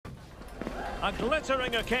A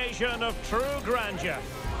glittering occasion of true grandeur.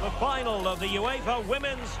 The final of the UEFA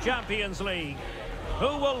Women's Champions League.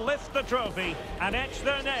 Who will lift the trophy and etch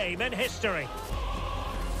their name in history?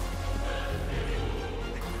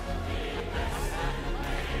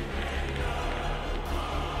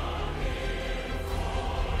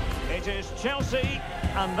 It is Chelsea,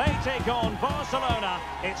 and they take on Barcelona.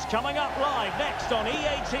 It's coming up live next on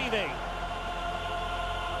EA TV.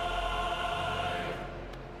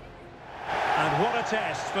 And what a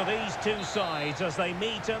test for these two sides as they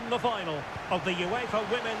meet in the final of the UEFA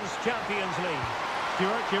Women's Champions League.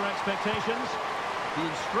 Stuart, your expectations? The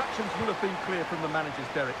instructions will have been clear from the managers,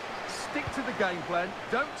 Derek. Stick to the game plan,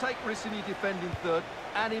 don't take risks in your defending third,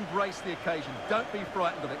 and embrace the occasion. Don't be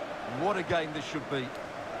frightened of it. What a game this should be.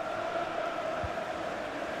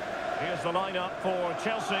 Here's the lineup for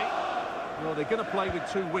Chelsea. Well, they're going to play with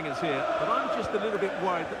two wingers here, but I'm just a little bit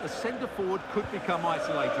worried that the centre-forward could become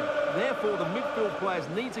isolated. Therefore, the midfield players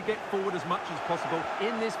need to get forward as much as possible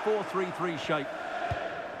in this 4-3-3 shape.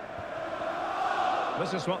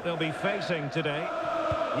 This is what they'll be facing today.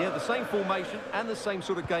 Yeah, the same formation and the same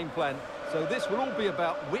sort of game plan. So this will all be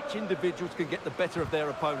about which individuals can get the better of their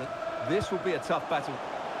opponent. This will be a tough battle.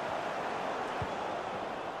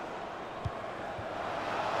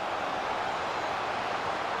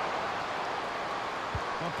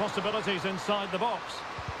 Possibilities inside the box.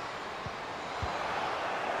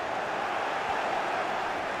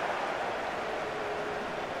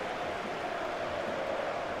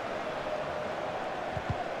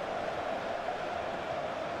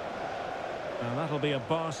 And that'll be a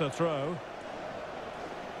Barca throw.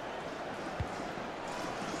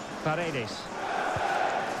 Paredes.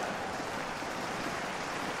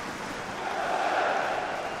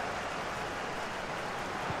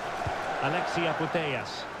 Alexia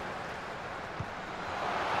Putellas.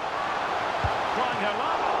 Trying her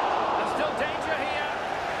luck. There's still danger here.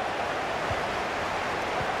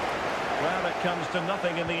 Well, it comes to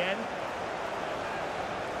nothing in the end.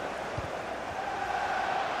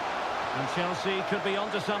 And Chelsea could be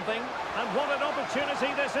onto something. And what an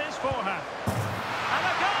opportunity this is for her. And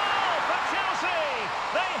a goal for Chelsea!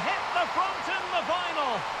 They hit the front in the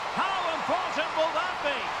final. How important will that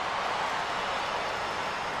be?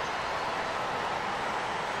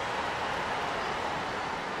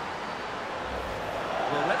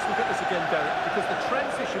 Well, let's look at this again, Derek, because the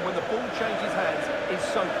transition when the ball changes hands is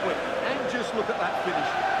so quick. And just look at that finish.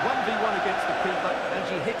 1v1 against the keeper, and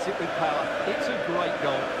she hits it with power. It's a great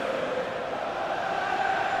goal.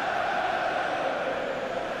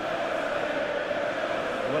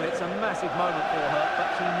 Well, it's a massive moment for her,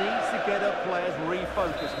 but she needs to get her players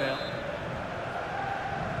refocused now.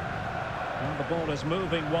 And the ball is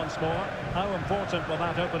moving once more. How important will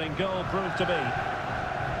that opening goal prove to be?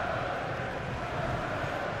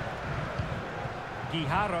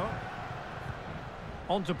 Guijarro.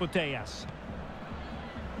 On to Putellas.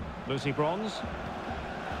 Lucy Bronze.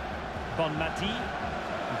 Bonmati.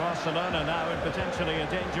 Barcelona now in potentially a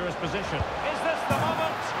dangerous position. Is this the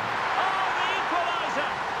moment? Oh, the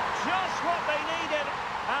equaliser! Just what they needed,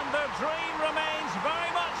 and their dream remains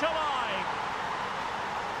very much alive.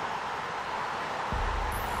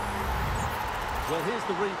 Well, here's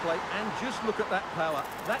the replay, and just look at that power.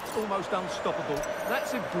 That's almost unstoppable.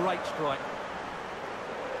 That's a great strike.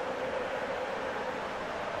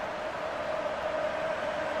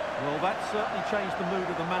 Well, that certainly changed the mood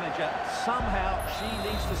of the manager. Somehow, she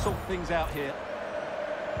needs to sort things out here.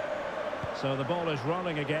 So the ball is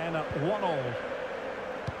rolling again at 1-1.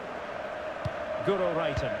 Guro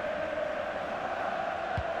Reiten.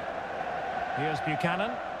 Here's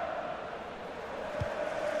Buchanan.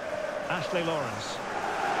 Ashley Lawrence.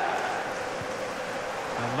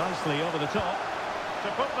 And nicely over the top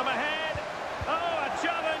to put them ahead. Oh, a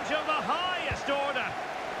challenge of the highest order.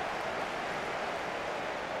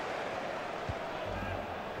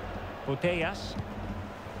 Putellas.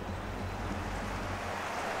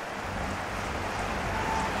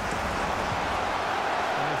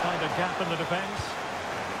 They find a gap in the defence.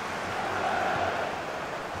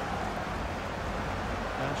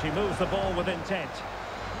 And she moves the ball with intent.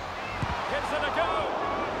 Gives it a go.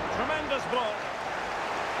 Tremendous block.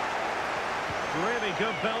 Really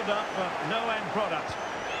good build-up, but no end product.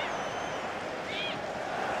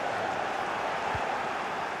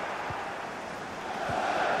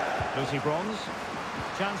 Lucy Bronze.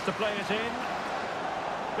 Chance to play it in.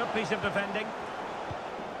 Good piece of defending.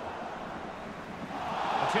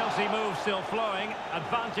 The Chelsea move still flowing.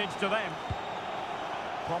 Advantage to them.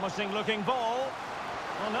 Promising looking ball.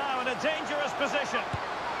 Well, now in a dangerous position.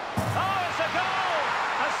 Oh, it's a goal!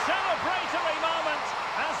 A celebratory moment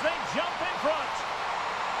as they jump in front.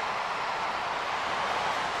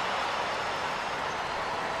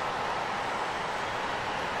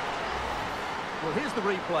 Well, here's the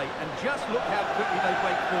replay, and just look how quickly they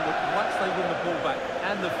break forward once they win the ball back.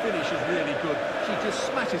 And the finish is really good. She just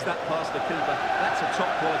smashes that past the keeper. That's a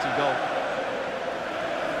top-quality goal.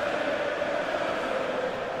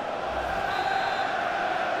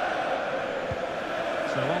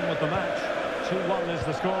 So on with the match. 2-1 is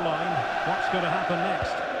the scoreline. What's going to happen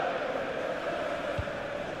next?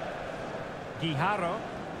 Guijarro.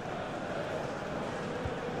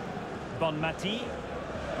 Bonmati.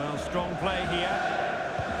 Well, strong play here.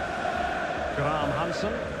 Graham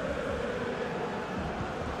Hansen.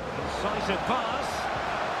 Decisive pass.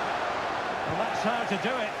 Well, that's how to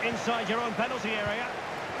do it inside your own penalty area.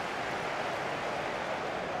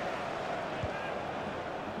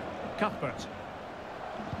 Cuthbert.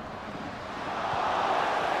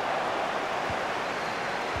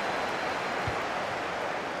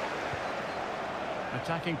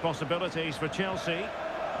 Attacking possibilities for Chelsea,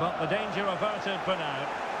 but the danger averted for now.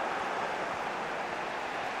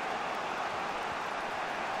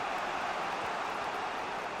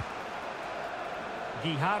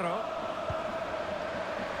 Guijarro.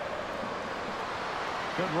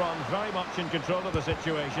 Good run, very much in control of the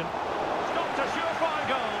situation. Stopped a surefire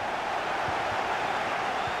goal.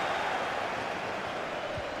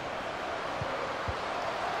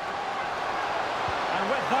 And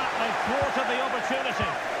with that, they've thwarted the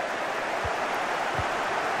opportunity.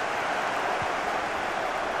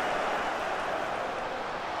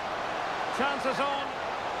 Chances on.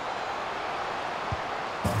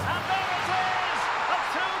 And there it is! A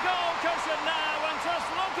two-goal cushion now, and just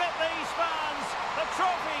look at these fans. The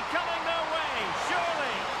trophy coming their way,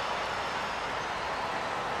 surely.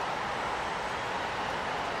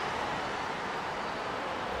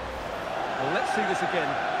 Well, let's see this again.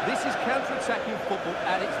 This is counter-attacking football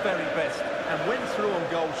at its very best. And when through on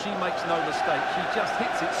goal, she makes no mistake. She just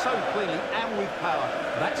hits it so cleanly and with power.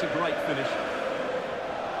 That's a great finish.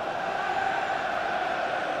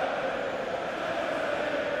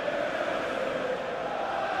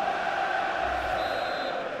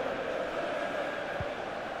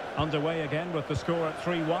 Underway again with the score at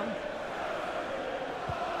 3-1.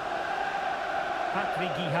 Patrick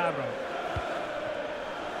Guijarro.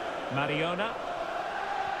 Mariona.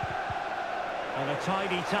 And a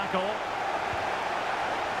tidy tackle.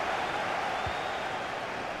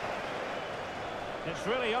 It's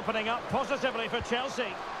really opening up positively for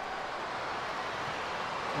Chelsea.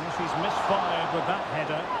 Well, she's misfired with that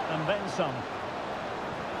header, and then some.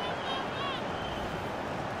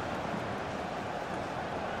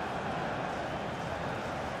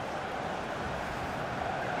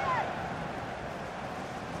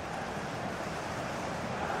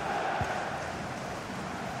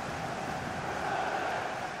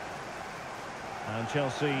 And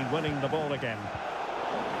Chelsea winning the ball again.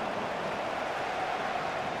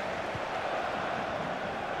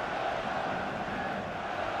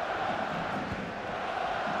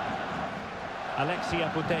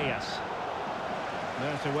 Alexia Putellas.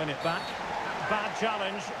 There to win it back. Bad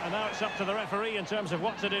challenge, and now it's up to the referee in terms of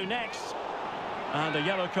what to do next. And a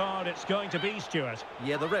yellow card it's going to be, Stuart.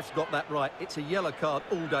 Yeah, the ref's got that right. It's a yellow card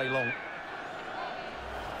all day long.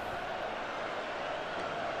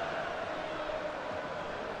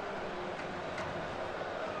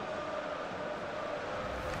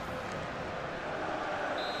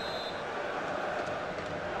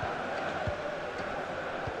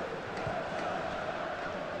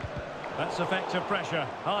 That's effective pressure,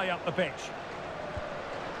 high up the pitch.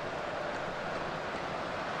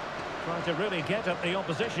 Trying to really get at the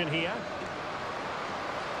opposition here.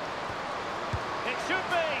 It should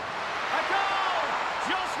be! A goal!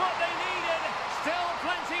 Just what they needed! Still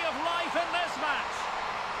plenty of life in this match!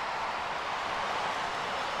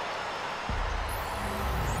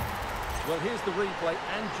 Well, here's the replay,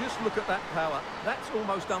 and just look at that power. That's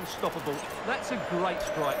almost unstoppable. That's a great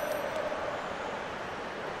strike.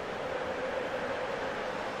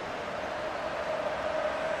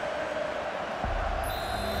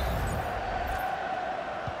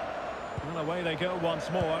 Away they go once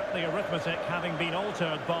more, the arithmetic having been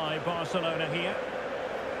altered by Barcelona here.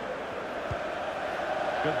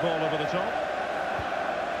 Good ball over the top.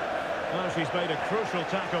 Well, she's made a crucial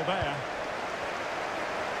tackle there.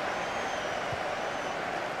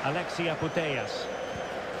 Alexia Putellas.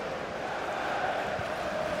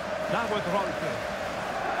 Now with Rolfe.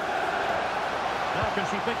 Now can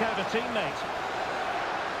she pick out a teammate?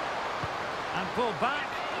 And pull back.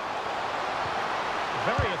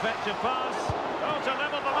 Very effective pass. Oh, to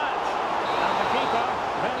level the match. And the keeper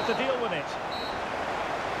there to deal with it.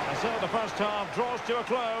 And so the first half draws to a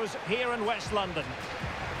close here in West London.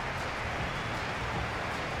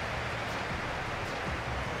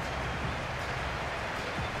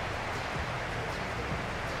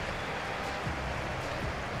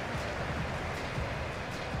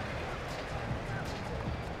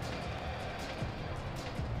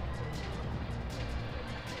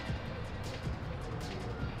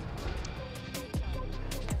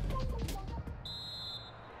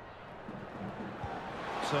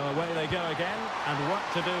 So away they go again, and work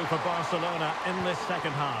to do for Barcelona in this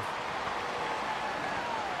second half.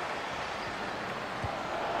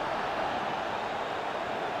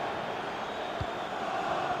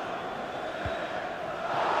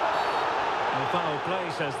 No foul play,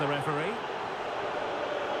 says the referee.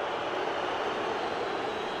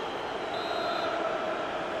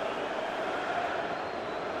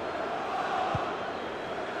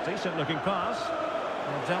 Decent looking pass.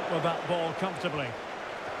 Well, dealt with that ball comfortably.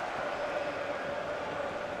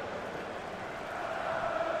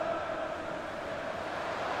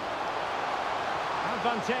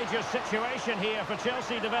 Advantageous situation here for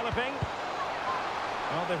Chelsea developing.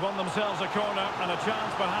 Well, they've won themselves a corner and a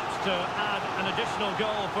chance perhaps to add an additional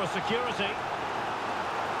goal for security.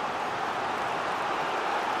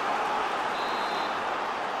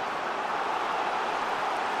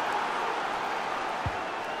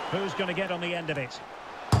 Who's going to get on the end of it?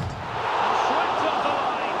 And swept off the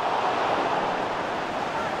line.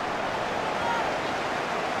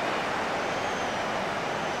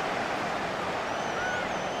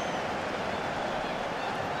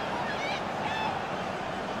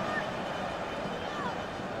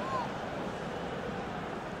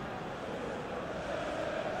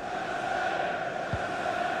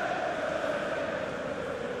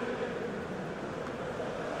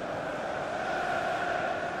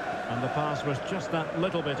 And the pass was just that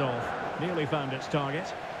little bit off. Nearly found its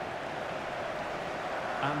target.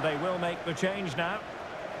 And they will make the change now.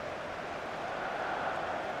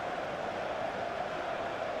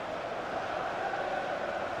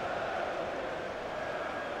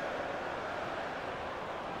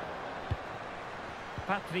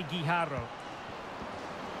 Patrick Guijarro.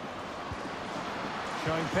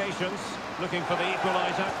 Showing patience, looking for the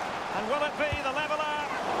equaliser. And will it be the leveller?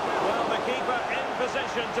 Well, the keeper in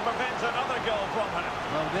position to prevent another goal from her.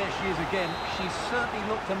 Well, there she is again. She's certainly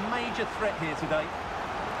looked a major threat here today.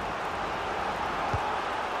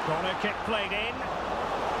 Corner kick played in.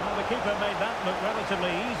 Well, the keeper made that look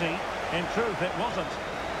relatively easy. In truth, it wasn't.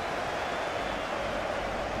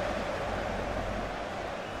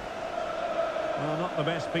 Well, not the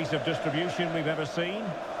best piece of distribution we've ever seen.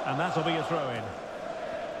 And that'll be a throw-in.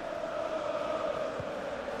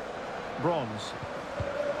 Bronze.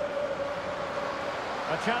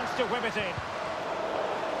 A chance to whip it in.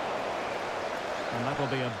 And that'll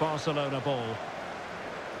be a Barcelona ball.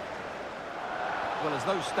 Well, as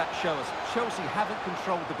those stats show us, Chelsea haven't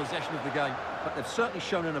controlled the possession of the game, but they've certainly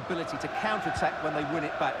shown an ability to counter-attack when they win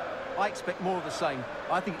it back. I expect more of the same.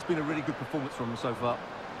 I think it's been a really good performance from them so far.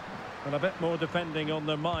 And a bit more defending on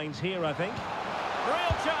their minds here, I think.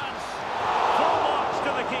 Real chance! Full marks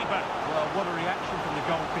to the keeper. Well, what a reaction from the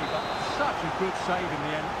goalkeeper. Such a good save in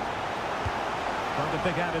the end. Trying to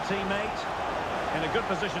pick out a teammate. In a good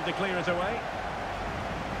position to clear it away.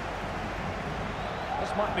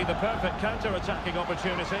 This might be the perfect counter-attacking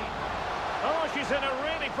opportunity. Oh, she's in a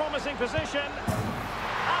really promising position.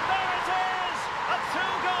 And there it is! A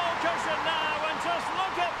two-goal cushion now, and just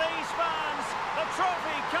look at these fans. The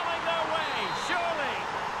trophy coming their way, surely.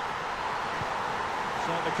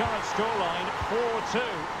 So the current scoreline, 4-2.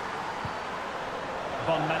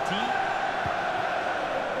 Bonmati.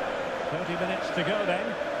 30 minutes to go then.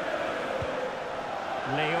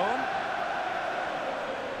 Leon.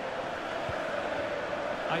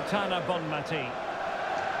 Aitana Bonmati.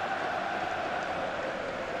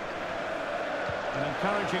 An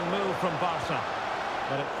encouraging move from Barca,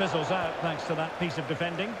 but it fizzles out thanks to that piece of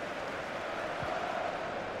defending.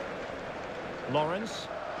 Lawrence.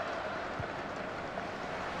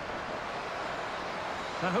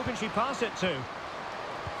 Now who can she pass it to?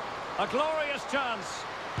 A glorious chance.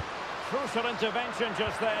 Crucial intervention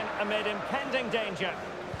just then amid impending danger.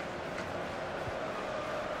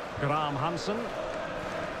 Graham Hansen.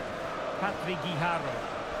 Patrick Guijarro.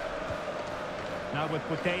 Now with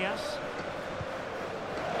Putellas.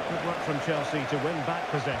 Good work from Chelsea to win back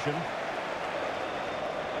possession.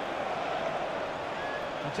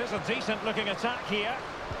 It is a decent-looking attack here.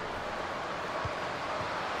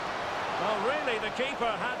 Well, really, the keeper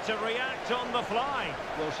had to react on the fly.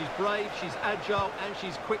 Well, she's brave, she's agile, and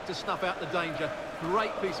she's quick to snuff out the danger.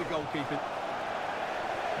 Great piece of goalkeeping.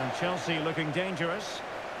 And Chelsea looking dangerous.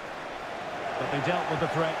 But they dealt with the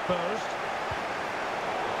threat first.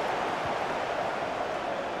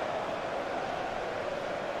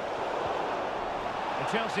 The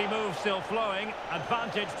Chelsea move still flowing.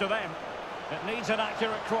 Advantage to them. It needs an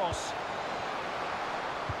accurate cross.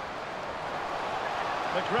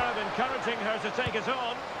 The crowd encouraging her to take it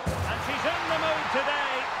on. And she's in the mood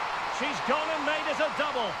today. She's gone and made it a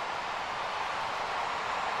double.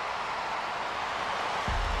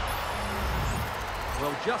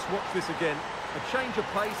 Well, just watch this again. A change of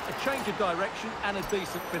pace, a change of direction, and a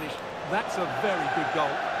decent finish. That's a very good goal.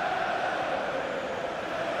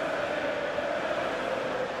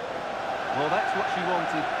 Well, that's what she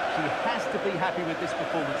wanted. She has to be happy with this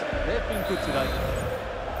performance. They've been good today.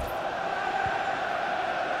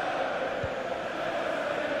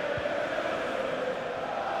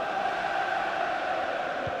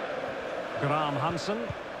 Graham Hansen.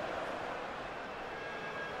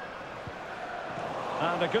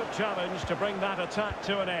 And a good challenge to bring that attack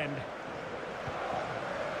to an end.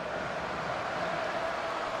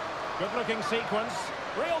 Good-looking sequence.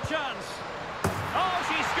 Real chance. Oh,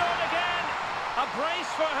 she scored again! A brace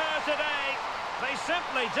for her today. They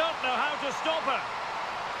simply don't know how to stop her.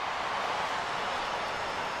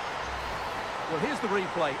 Well, here's the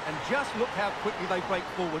replay, and just look how quickly they break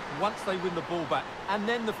forward once they win the ball back. And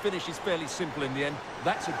then the finish is fairly simple in the end.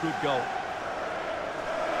 That's a good goal.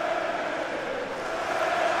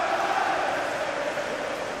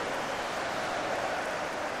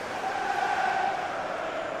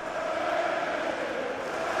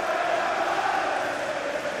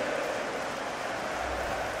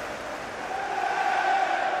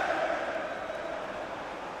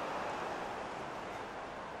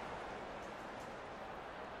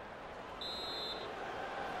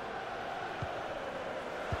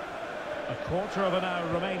 A quarter of an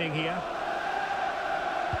hour remaining here.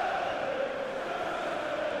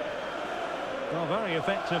 Well, very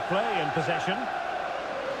effective play in possession.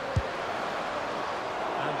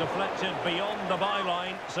 And deflected beyond the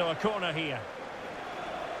byline, so a corner here.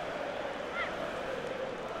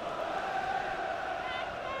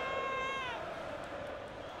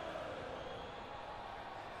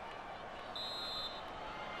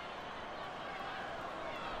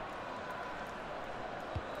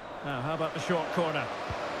 Now, how about the short corner?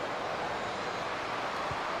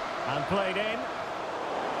 And played in.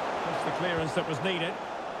 Just the clearance that was needed.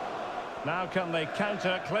 Now can they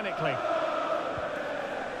counter clinically?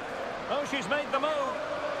 Oh, she's made the move.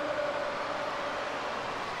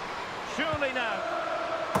 Surely now.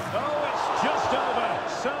 Oh, it's just over.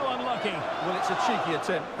 So unlucky. Well, it's a cheeky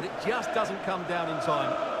attempt, but it just doesn't come down in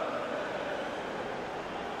time.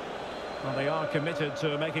 Well, they are committed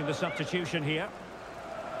to making the substitution here.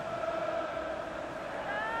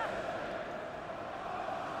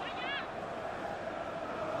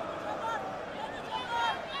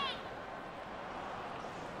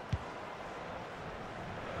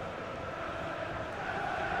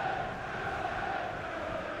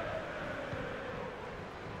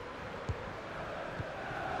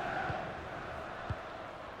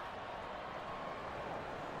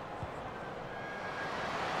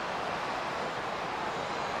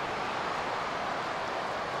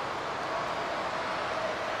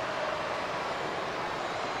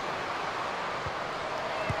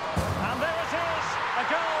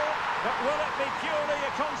 But will it be purely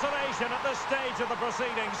a consolation at this stage of the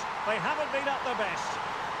proceedings? They haven't been at their best.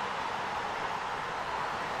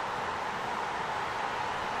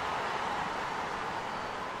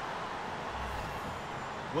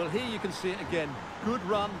 Well, here you can see it again. Good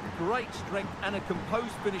run, great strength, and a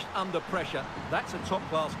composed finish under pressure. That's a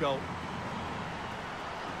top-class goal.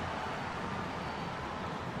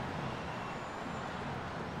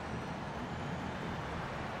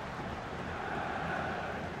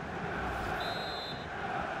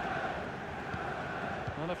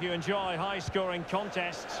 And if you enjoy high-scoring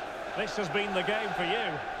contests, this has been the game for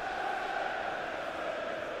you.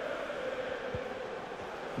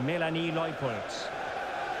 Melanie Leupolz.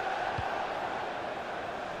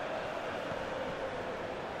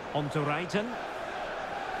 On to Reiten.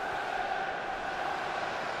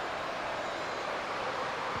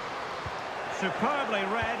 Superbly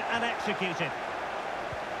read and executed.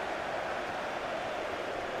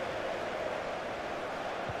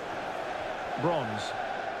 Bronze.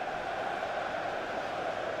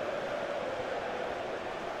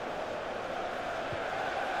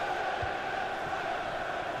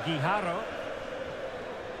 Guijarro.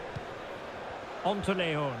 On to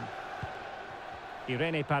Leon.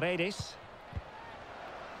 Irene Paredes.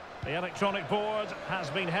 The electronic board has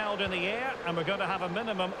been held in the air, and we're going to have a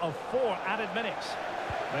minimum of 4 added minutes.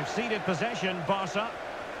 They've ceded possession, Barca.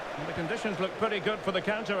 And the conditions look pretty good for the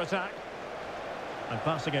counter-attack. And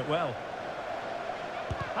passing it well.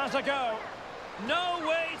 Has a go. No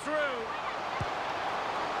way through.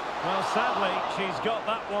 Well, sadly, she's got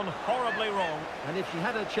that one horribly wrong. And if she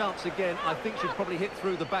had a chance again, I think she'd probably hit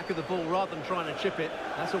through the back of the ball rather than trying to chip it.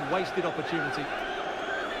 That's a wasted opportunity.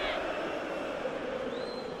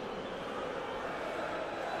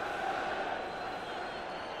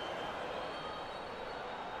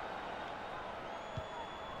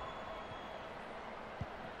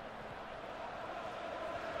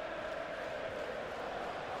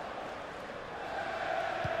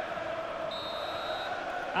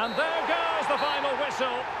 And there goes the final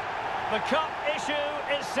whistle. The cup issue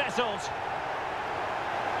is settled.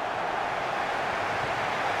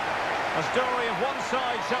 A story of one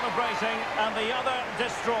side celebrating and the other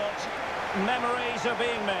distraught. Memories are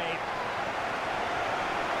being made.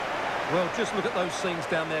 Well, just look at those scenes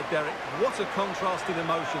down there, Derek. What a contrast in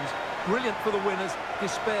emotions. Brilliant for the winners,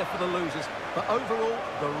 despair for the losers. But overall,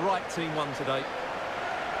 the right team won today.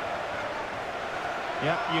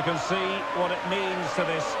 Yeah, you can see what it means to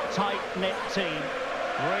this tight-knit team.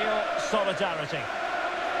 Real solidarity.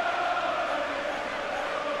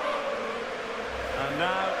 And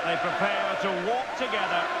now they prepare to walk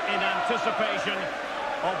together in anticipation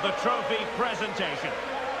of the trophy presentation.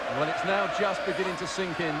 Well, it's now just beginning to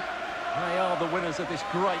sink in. They are the winners of this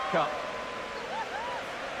great cup.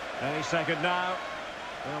 Any second now,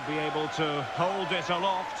 they'll be able to hold it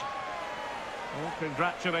aloft. All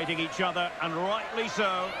congratulating each other, and rightly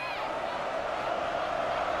so.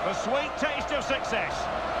 The sweet taste of success.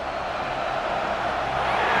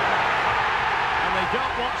 And they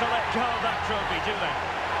don't want to let go of that trophy, do they?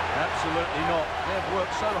 Absolutely not. They've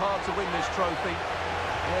worked so hard to win this trophy.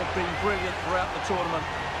 They've been brilliant throughout the tournament.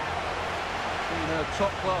 Been a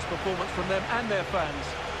top-class performance from them and their fans.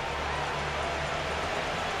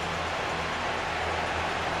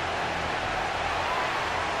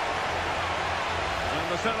 And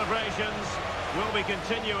the celebrations will be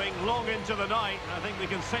continuing long into the night. I think we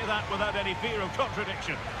can say that without any fear of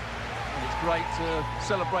contradiction. And it's great to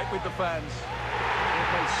celebrate with the fans.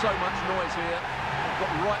 They've made so much noise here. They've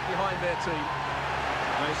got right behind their team.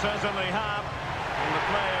 They certainly have, and the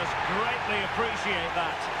players greatly appreciate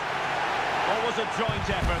that. Always a joint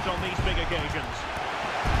effort on these big occasions.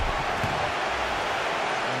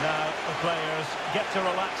 And now the players get to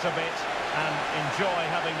relax a bit and enjoy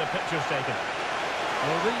having the pictures taken.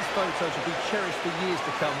 Well, these photos will be cherished for years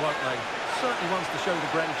to come, won't they? Certainly ones to show the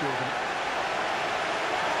grandchildren.